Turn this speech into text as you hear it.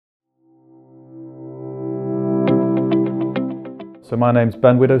So my name's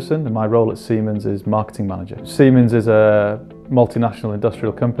Ben Widowson and my role at Siemens is Marketing Manager. Siemens is a multinational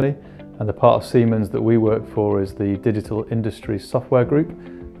industrial company, and the part of Siemens that we work for is the Digital Industries Software Group,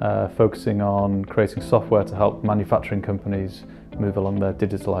 focusing on creating software to help manufacturing companies move along their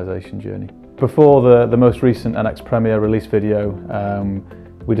digitalisation journey. Before the most recent NX Premier release video,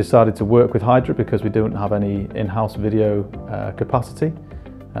 we decided to work with Hydra because we don't have any in-house video capacity.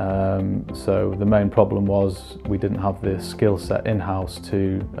 So the main problem was we didn't have the skill set in-house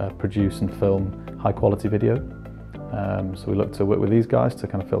to produce and film high-quality video. So we looked to work with these guys to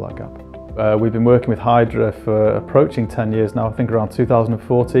kind of fill that gap. We've been working with Hydra for approaching 10 years now, I think around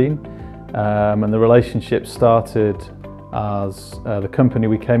 2014. And the relationship started as the company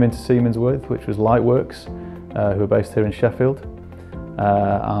we came into Siemens with, which was Lightworks, who are based here in Sheffield.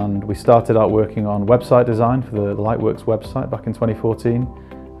 And we started out working on website design for the Lightworks website back in 2014.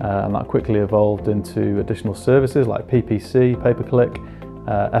 And that quickly evolved into additional services like PPC, pay-per-click,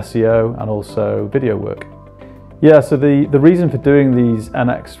 SEO, and also video work. Yeah, so the reason for doing these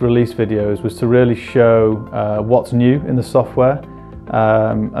NX release videos was to really show what's new in the software,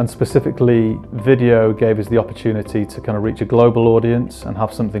 and specifically video gave us the opportunity to kind of reach a global audience and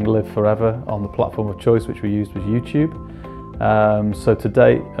have something live forever on the platform of choice, which we used was YouTube. So to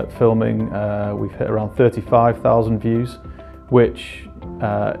date at filming, we've hit around 35,000 views, which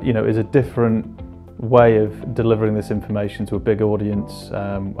is a different way of delivering this information to a big audience.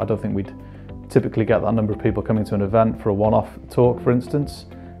 I don't think we'd typically get that number of people coming to an event for a one-off talk, for instance.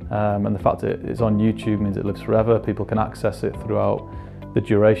 And the fact that it's on YouTube means it lives forever. People can access it throughout the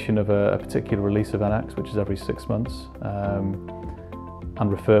duration of a particular release of NX, which is every 6 months,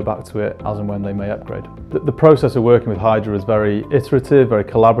 and refer back to it as and when they may upgrade. The process of working with Hydra is very iterative, very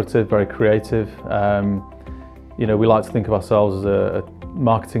collaborative, very creative. We like to think of ourselves as a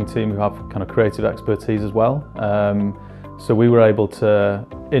marketing team who have kind of creative expertise as well. So we were able to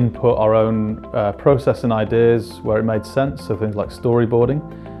input our own process and ideas where it made sense, so things like storyboarding.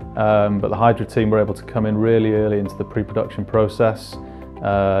 But the Hydra team were able to come in really early into the pre-production process,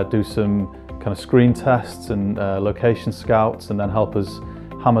 do some kind of screen tests and location scouts, and then help us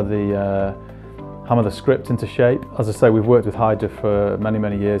hammer the script into shape. As I say, we've worked with Hydra for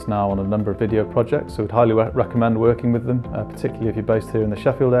many years now on a number of video projects, so we'd highly recommend working with them, particularly if you're based here in the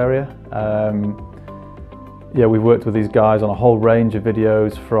Sheffield area. We've worked with these guys on a whole range of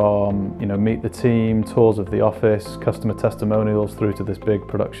videos, from meet the team, tours of the office, customer testimonials, through to this big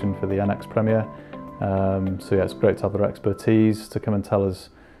production for the NX Premier. It's great to have their expertise to come and tell us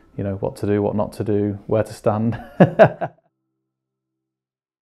what to do, what not to do, where to stand.